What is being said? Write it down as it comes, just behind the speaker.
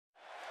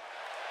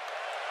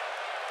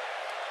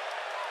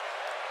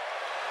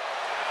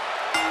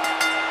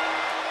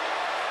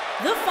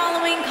The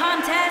following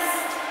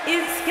contest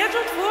is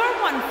scheduled for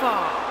one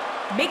fall.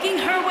 Making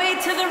her way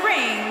to the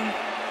ring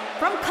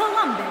from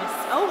Columbus,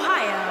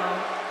 Ohio,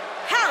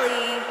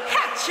 Hailey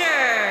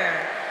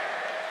Hatcher.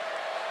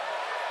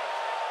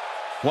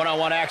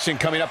 One-on-one action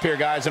coming up here,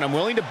 guys, and I'm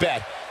willing to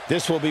bet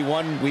this will be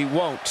one we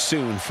won't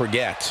soon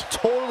forget.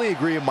 Totally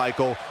agree,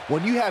 Michael.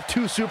 When you have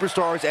two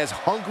superstars as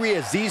hungry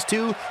as these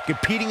two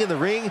competing in the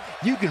ring,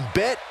 you can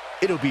bet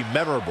it'll be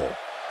memorable.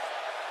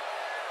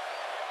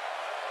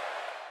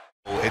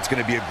 It's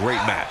going to be a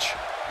great match.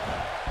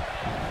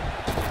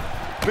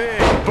 Big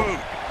boot.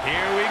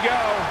 Here we go.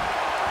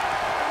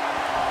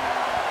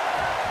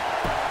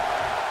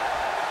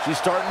 She's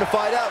starting to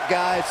fight out,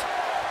 guys.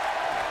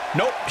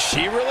 Nope,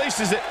 she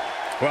releases it.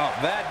 Well,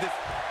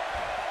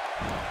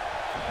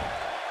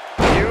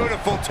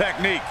 beautiful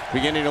technique.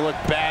 Beginning to look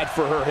bad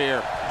for her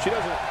here.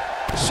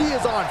 She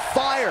is on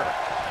fire.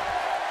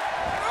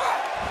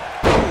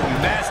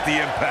 Ooh, nasty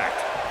impact.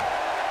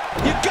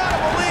 You gotta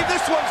believe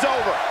this one's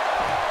over.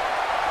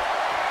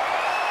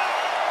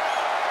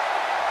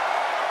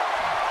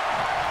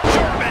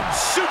 German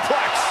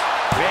suplex.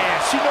 Man,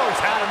 she knows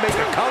how to make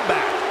a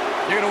comeback.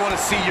 You're going to want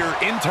to see your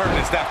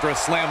internist after a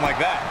slam like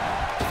that.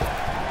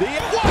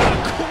 What a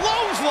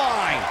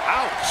clothesline.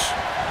 Ouch.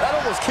 That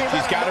almost came out.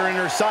 She's got her in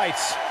her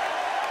sights.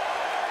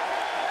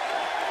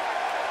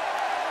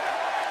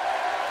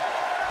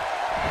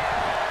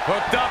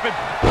 Hooked up and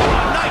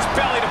a nice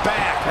belly to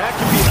back. That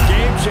could be a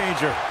game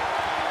changer.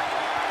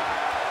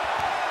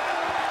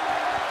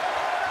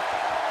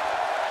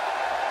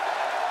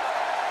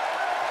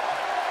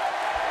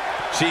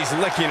 She's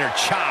licking her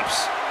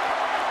chops.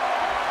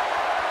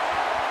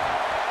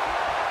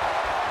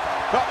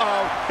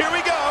 Uh-oh. Here we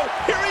go.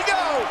 Here we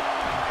go.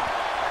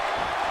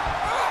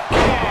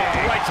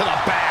 Oh, right to the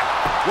back.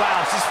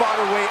 Wow, she's fought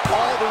her way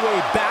all the way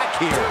back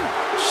here.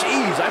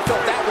 Jeez, I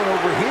felt that one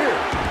over here.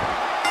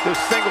 This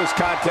singles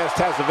contest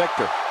has a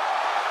victor.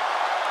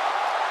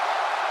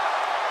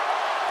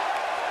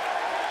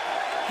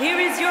 Here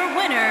is your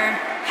winner,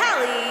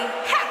 Hailey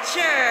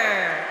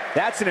Hatcher.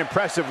 That's an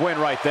impressive win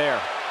right there.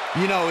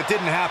 you know, it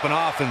didn't happen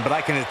often, but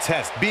I can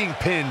attest, being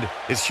pinned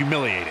is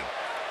humiliating.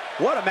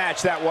 What a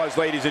match that was,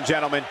 ladies and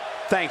gentlemen.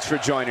 Thanks for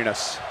joining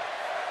us.